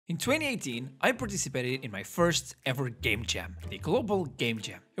In 2018, I participated in my first ever game jam, the Global Game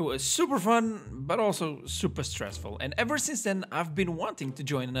Jam. It was super fun, but also super stressful, and ever since then I've been wanting to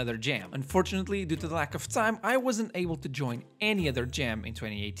join another jam. Unfortunately, due to the lack of time, I wasn't able to join any other jam in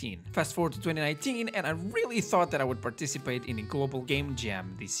 2018. Fast forward to 2019, and I really thought that I would participate in a Global Game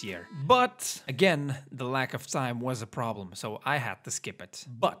Jam this year. But again, the lack of time was a problem, so I had to skip it.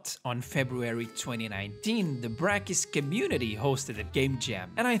 But on February 2019, the Brachis community hosted a game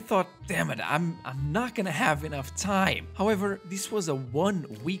jam, and I thought, damn it, I'm not gonna have enough time. However, this was a 1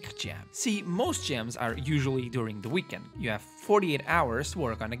 week jam. See, most jams are usually during the weekend. You have 48 hours to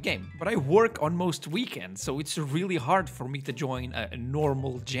work on a game. But I work on most weekends, so it's really hard for me to join a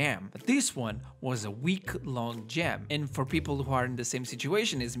normal jam. But this one was a week-long jam. And for people who are in the same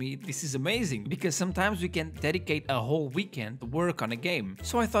situation as me, this is amazing, because sometimes we can dedicate a whole weekend to work on a game.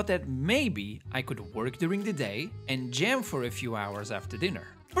 So I thought that maybe I could work during the day and jam for a few hours after dinner.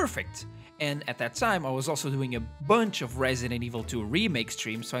 Perfect! And at that time, I was also doing a bunch of Resident Evil 2 remake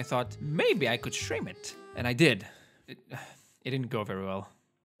streams, so I thought maybe I could stream it. And I did. It didn't go very well.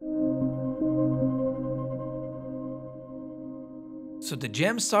 So the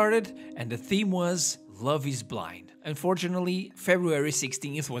jam started, and the theme was Love is Blind. Unfortunately, February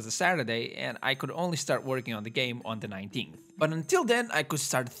 16th was a Saturday, and I could only start working on the game on the 19th. But until then, I could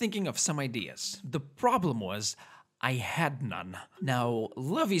start thinking of some ideas. The problem was, I had none. Now,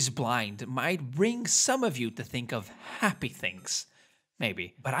 Love is Blind might bring some of you to think of happy things.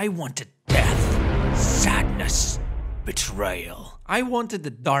 Maybe. But I wanted death, sadness, betrayal. I wanted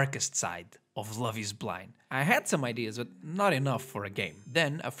the darkest side of Love is Blind. I had some ideas, but not enough for a game.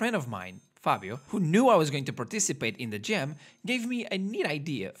 Then, a friend of mine, Fabio, who knew I was going to participate in the jam, gave me a neat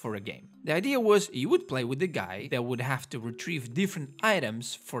idea for a game. The idea was you would play with the guy that would have to retrieve different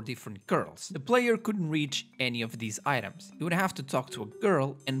items for different girls. The player couldn't reach any of these items. He would have to talk to a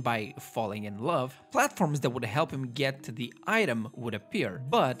girl, and by falling in love, platforms that would help him get to the item would appear.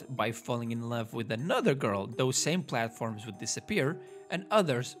 But by falling in love with another girl, those same platforms would disappear, and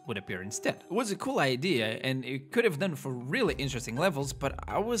others would appear instead. It was a cool idea, and it could have done for really interesting levels, but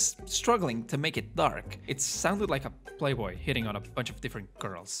I was struggling to make it dark. It sounded like a playboy hitting on a bunch of different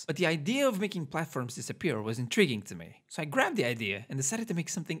girls. But the idea of making platforms disappear was intriguing to me. So I grabbed the idea and decided to make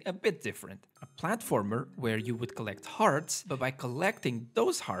something a bit different. A platformer where you would collect hearts, but by collecting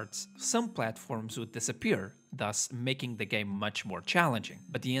those hearts, some platforms would disappear, thus making the game much more challenging.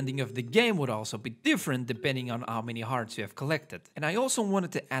 But the ending of the game would also be different depending on how many hearts you have collected. And I also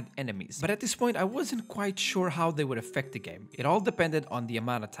wanted to add enemies, but at this point I wasn't quite sure how they would affect the game. It all depended on the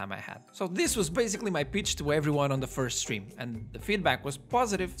amount of time I had. So this was basically my pitch to everyone on the first stream, and the feedback was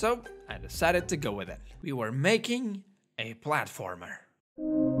positive, so I decided to go with it. We were making a platformer.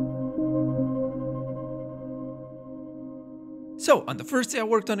 So, on the first day I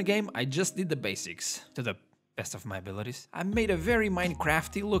worked on the game, I just did the basics, to the best of my abilities. I made a very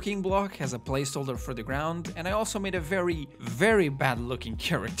Minecrafty looking block as a placeholder for the ground, and I also made a very bad looking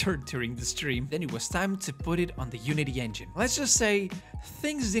character during the stream. Then it was time to put it on the Unity engine. Let's just say,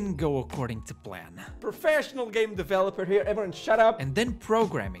 things didn't go according to plan. Professional game developer here, everyone shut up! And then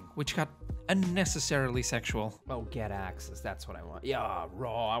programming, which got unnecessarily sexual. Oh, get access, that's what I want. Yeah,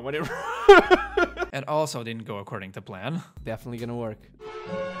 raw, whatever. And also didn't go according to plan. Definitely gonna work.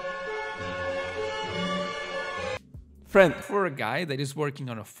 Friend, for a guy that is working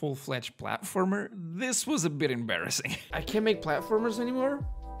on a full-fledged platformer, this was a bit embarrassing. I can't make platformers anymore?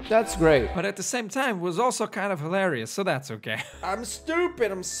 That's great. But at the same time, it was also kind of hilarious, so that's okay. I'm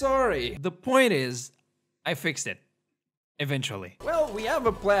stupid, I'm sorry. The point is, I fixed it. Eventually. Well, we have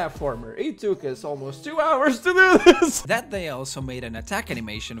a platformer. It took us almost 2 hours to do this. That day I also made an attack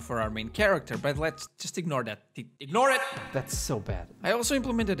animation for our main character, but let's just ignore that. Ignore it! That's so bad. I also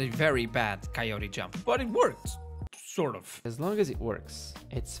implemented a very bad coyote jump, but it worked. Sort of. As long as it works,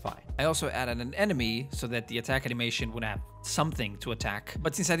 it's fine. I also added an enemy so that the attack animation would have something to attack.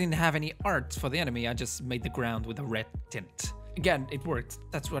 But since I didn't have any art for the enemy, I just made the ground with a red tint. Again, it worked.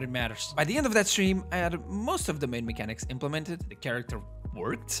 That's what it matters. By the end of that stream, I had most of the main mechanics implemented. The character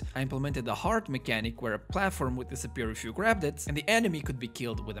worked. I implemented the heart mechanic where a platform would disappear if you grabbed it, and the enemy could be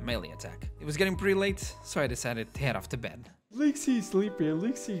killed with a melee attack. It was getting pretty late, so I decided to head off to bed. Lixie's sleeping.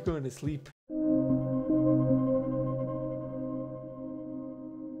 Lixie's going to sleep.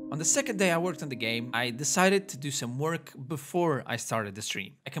 On the second day I worked on the game, I decided to do some work before I started the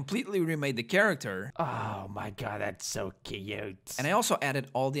stream. I completely remade the character. Oh my god, that's so cute. And I also added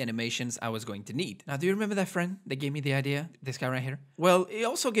all the animations I was going to need. Now, do you remember that friend that gave me the idea? This guy right here? Well, he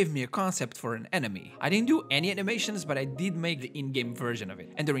also gave me a concept for an enemy. I didn't do any animations, but I did make the in-game version of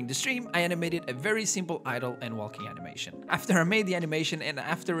it. And during the stream, I animated a very simple idle and walking animation. After I made the animation and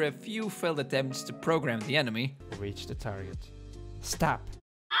after a few failed attempts to program the enemy, Reach the target. Stop.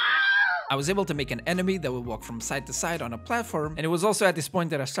 I was able to make an enemy that would walk from side to side on a platform, and it was also at this point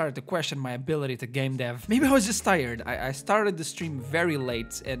that I started to question my ability to game dev. Maybe I was just tired. I started the stream very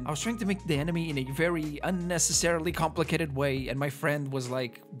late, and I was trying to make the enemy in a very unnecessarily complicated way, and my friend was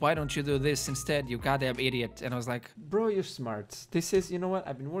like, why don't you do this instead, you goddamn idiot? And I was like, bro, you're smart. This is, you know what,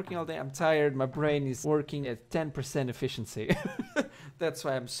 I've been working all day, I'm tired, my brain is working at 10% efficiency. That's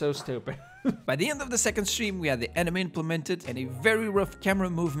why I'm so stupid. By the end of the second stream, we had the enemy implemented and a very rough camera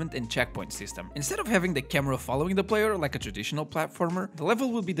movement and checkpoint system. Instead of having the camera following the player like a traditional platformer, the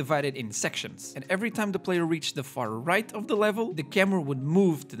level would be divided in sections, and every time the player reached the far right of the level, the camera would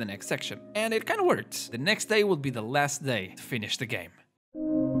move to the next section. And it kinda worked. The next day would be the last day to finish the game.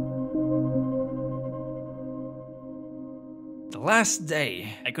 Last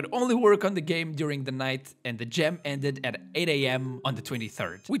day, I could only work on the game during the night, and the gem ended at 8 AM on the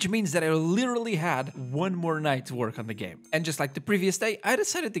 23rd, which means that I literally had one more night to work on the game. And just like the previous day, I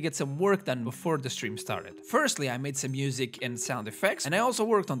decided to get some work done before the stream started. Firstly, I made some music and sound effects, and I also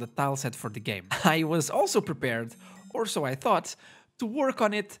worked on the tile set for the game. I was also prepared, or so I thought, to work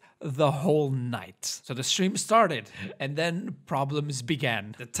on it the whole night. So the stream started, and then problems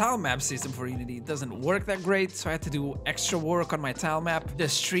began. The tile map system for Unity doesn't work that great, so I had to do extra work on my tile map. The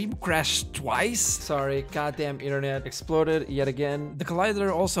stream crashed twice. Sorry, goddamn internet exploded yet again. The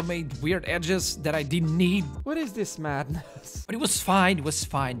collider also made weird edges that I didn't need. What is this madness? But it was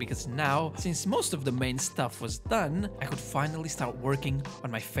fine, because now, since most of the main stuff was done, I could finally start working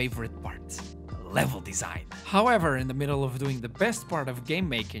on my favorite part. Level design. However, in the middle of doing the best part of game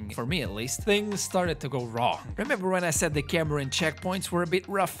making, for me at least, things started to go wrong. Remember when I said the camera and checkpoints were a bit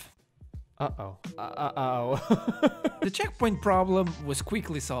rough? Uh-oh. Uh-oh. The checkpoint problem was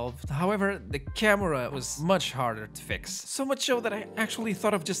quickly solved, however, the camera was much harder to fix. So much so that I actually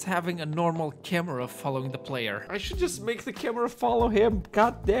thought of just having a normal camera following the player. I should just make the camera follow him,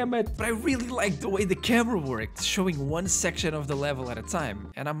 god damn it. But I really liked the way the camera worked, showing one section of the level at a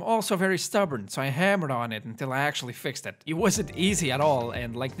time. And I'm also very stubborn, so I hammered on it until I actually fixed it. It wasn't easy at all,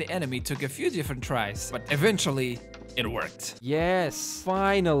 and like the enemy took a few different tries, but eventually it worked. Yes,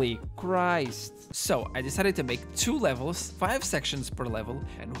 finally, Christ. So I decided to make 2 levels, 5 sections per level,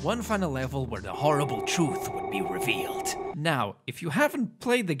 and one final level where the horrible truth would be revealed. Now, if you haven't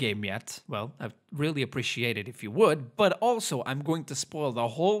played the game yet, well, I'd really appreciate it if you would, but also I'm going to spoil the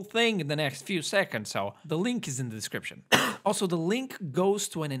whole thing in the next few seconds, so the link is in the description. Also, the link goes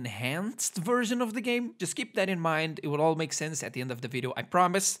to an enhanced version of the game. Just keep that in mind, it will all make sense at the end of the video, I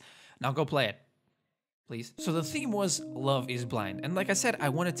promise. Now go play it. Please. So the theme was Love is Blind, and like I said, I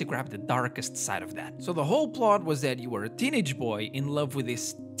wanted to grab the darkest side of that. So the whole plot was that you were a teenage boy in love with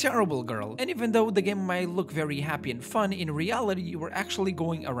this terrible girl, and even though the game might look very happy and fun, in reality you were actually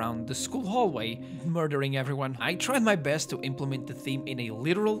going around the school hallway, murdering everyone. I tried my best to implement the theme in a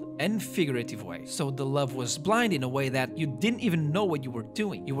literal and figurative way. So the love was blind in a way that you didn't even know what you were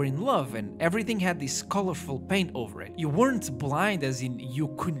doing. You were in love and everything had this colorful paint over it. You weren't blind as in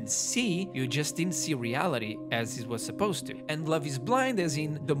you couldn't see, you just didn't see reality as it was supposed to. And love is blind as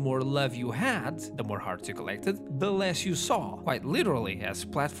in the more love you had, the more hearts you collected, the less you saw. Quite literally, as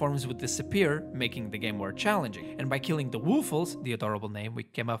platforms would disappear, making the game more challenging. And by killing the Woofles, the adorable name we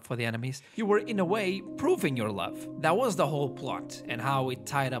came up for the enemies, you were in a way proving your love. That was the whole plot and how it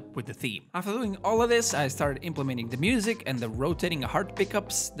tied up with the theme. After doing all of this, I started implementing the music and the rotating heart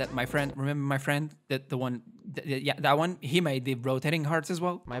pickups that my friend, remember my friend, that one, he made the rotating hearts as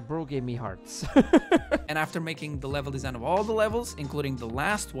well. My bro gave me hearts. And after making the level design of all the levels, including the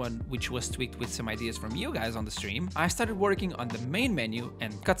last one, which was tweaked with some ideas from you guys on the stream, I started working on the main menu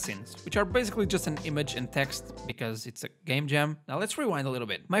and cutscenes, which are basically just an image and text because it's a game jam. Now let's rewind a little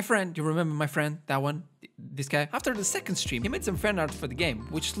bit. My friend, you remember my friend, that one? This guy? After the second stream, he made some fan art for the game,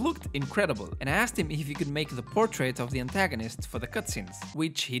 which looked incredible, and I asked him if he could make the portrait of the antagonist for the cutscenes,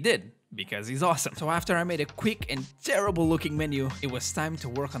 which he did, because he's awesome. So after I made a quick and terrible looking menu, it was time to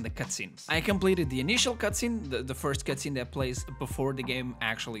work on the cutscenes. I completed the initial cutscene, the first cutscene that plays before the game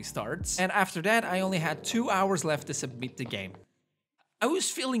actually starts, and after that I only had 2 hours left to submit the game. I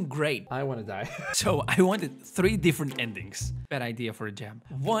was feeling great. I want to die. So I wanted 3 different endings. Bad idea for a jam.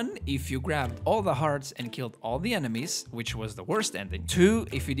 1, if you grabbed all the hearts and killed all the enemies, which was the worst ending. 2,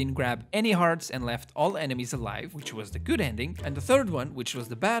 if you didn't grab any hearts and left all enemies alive, which was the good ending. And the 3rd one, which was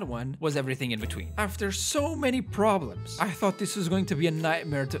the bad one, was everything in between. After so many problems, I thought this was going to be a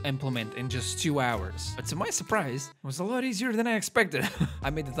nightmare to implement in just 2 hours. But to my surprise, it was a lot easier than I expected. I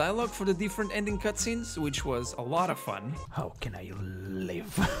made the dialogue for the different ending cutscenes, which was a lot of fun. How can I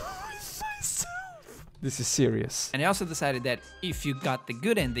live with myself? This is serious. And I also decided that if you got the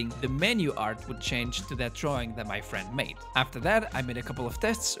good ending, the menu art would change to that drawing that my friend made. After that, I made a couple of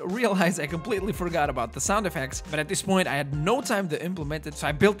tests, realized I completely forgot about the sound effects, but at this point I had no time to implement it, so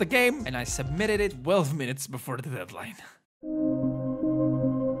I built the game and I submitted it 12 minutes before the deadline.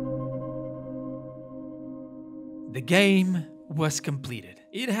 The game was completed.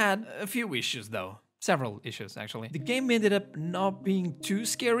 It had a few issues though. Several issues, actually. The game ended up not being too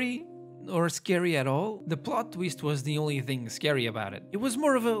scary, or scary at all. The plot twist was the only thing scary about it. It was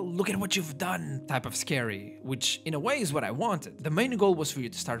more of a look at what you've done type of scary, which in a way is what I wanted. The main goal was for you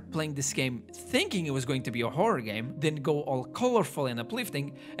to start playing this game thinking it was going to be a horror game, then go all colorful and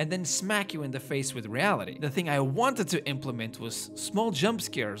uplifting, and then smack you in the face with reality. The thing I wanted to implement was small jump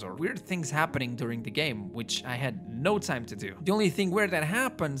scares or weird things happening during the game, which I had no time to do. The only thing where that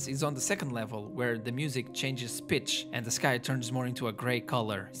happens is on the 2nd level, where the music changes pitch and the sky turns more into a gray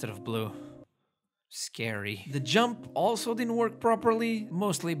color instead of blue. Scary. The jump also didn't work properly,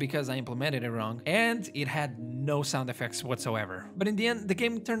 mostly because I implemented it wrong, and it had no sound effects whatsoever. But in the end, the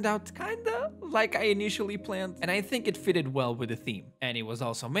game turned out kinda like I initially planned, and I think it fitted well with the theme. And it was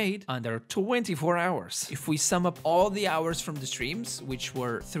also made under 24 hours. If we sum up all the hours from the streams, which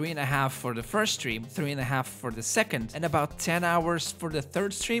were 3.5 for the first stream, 3.5 for the second, and about 10 hours for the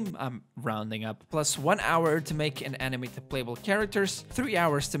 3rd stream, I'm rounding up, plus 1 hour to make and animate the playable characters, 3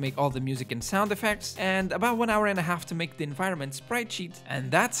 hours to make all the music and sound effects, and about 1.5 hours to make the environment sprite sheet,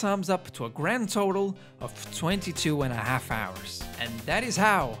 and that sums up to a grand total of 22.5 hours. And that is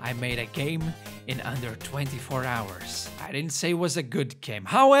how I made a game in under 24 hours. I didn't say it was a good game.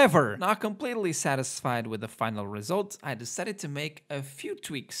 However, not completely satisfied with the final result, I decided to make a few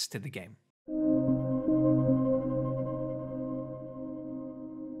tweaks to the game.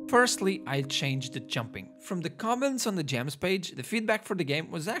 Firstly, I changed the jumping. From the comments on the Gems page, the feedback for the game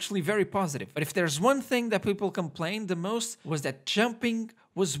was actually very positive. But if there's one thing that people complained the most, was that jumping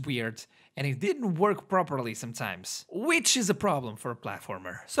was weird and it didn't work properly sometimes, which is a problem for a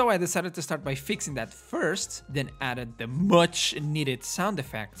platformer. So I decided to start by fixing that first, then added the much needed sound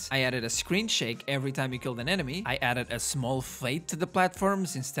effects. I added a screen shake every time you killed an enemy. I added a small fade to the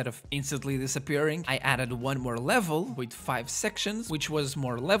platforms instead of instantly disappearing. I added 1 more level with 5 sections, which was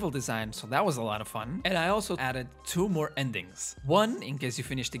more level design, so that was a lot of fun. And I also added 2 more endings. 1 in case you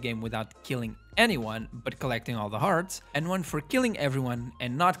finish the game without killing anyone but collecting all the hearts, and 1 for killing everyone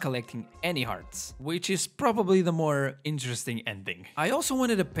and not collecting any hearts, which is probably the more interesting ending. I also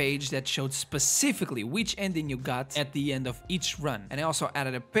wanted a page that showed specifically which ending you got at the end of each run, and I also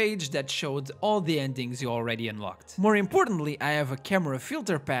added a page that showed all the endings you already unlocked. More importantly, I have a camera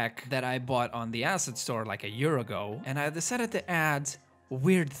filter pack that I bought on the asset store like a year ago, and I decided to add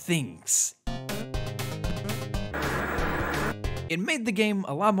weird things. It made the game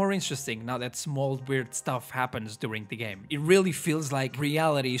a lot more interesting now that small weird stuff happens during the game. It really feels like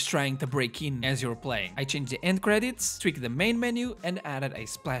reality is trying to break in as you're playing. I changed the end credits, tweaked the main menu, and added a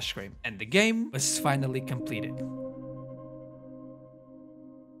splash screen. And the game was finally completed.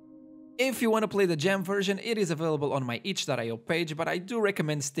 If you want to play the Gem version, it is available on my itch.io page, but I do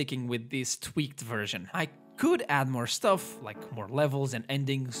recommend sticking with this tweaked version. I could add more stuff, like more levels and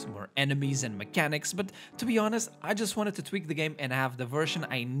endings, more enemies and mechanics, but to be honest, I just wanted to tweak the game and have the version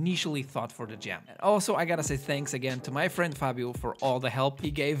I initially thought for the Gem. And also, I gotta say thanks again to my friend Fabio for all the help he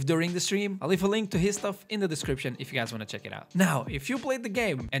gave during the stream. I'll leave a link to his stuff in the description if you guys want to check it out. Now, if you played the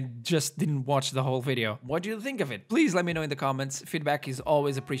game and just didn't watch the whole video, what do you think of it? Please let me know in the comments. Feedback is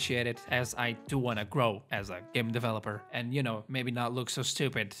always appreciated, as I do want to grow as a game developer and, you know, maybe not look so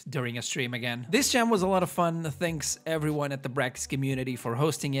stupid during a stream again. This Gem was a lot of fun. Thanks everyone at the Brax community for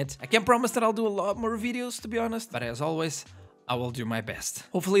hosting it. I can't promise that I'll do a lot more videos, to be honest, but as always, I will do my best.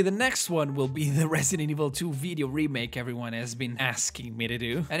 Hopefully the next one will be the Resident Evil 2 video remake everyone has been asking me to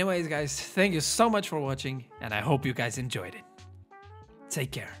do. Anyways guys, thank you so much for watching, and I hope you guys enjoyed it.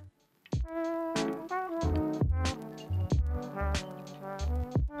 Take care.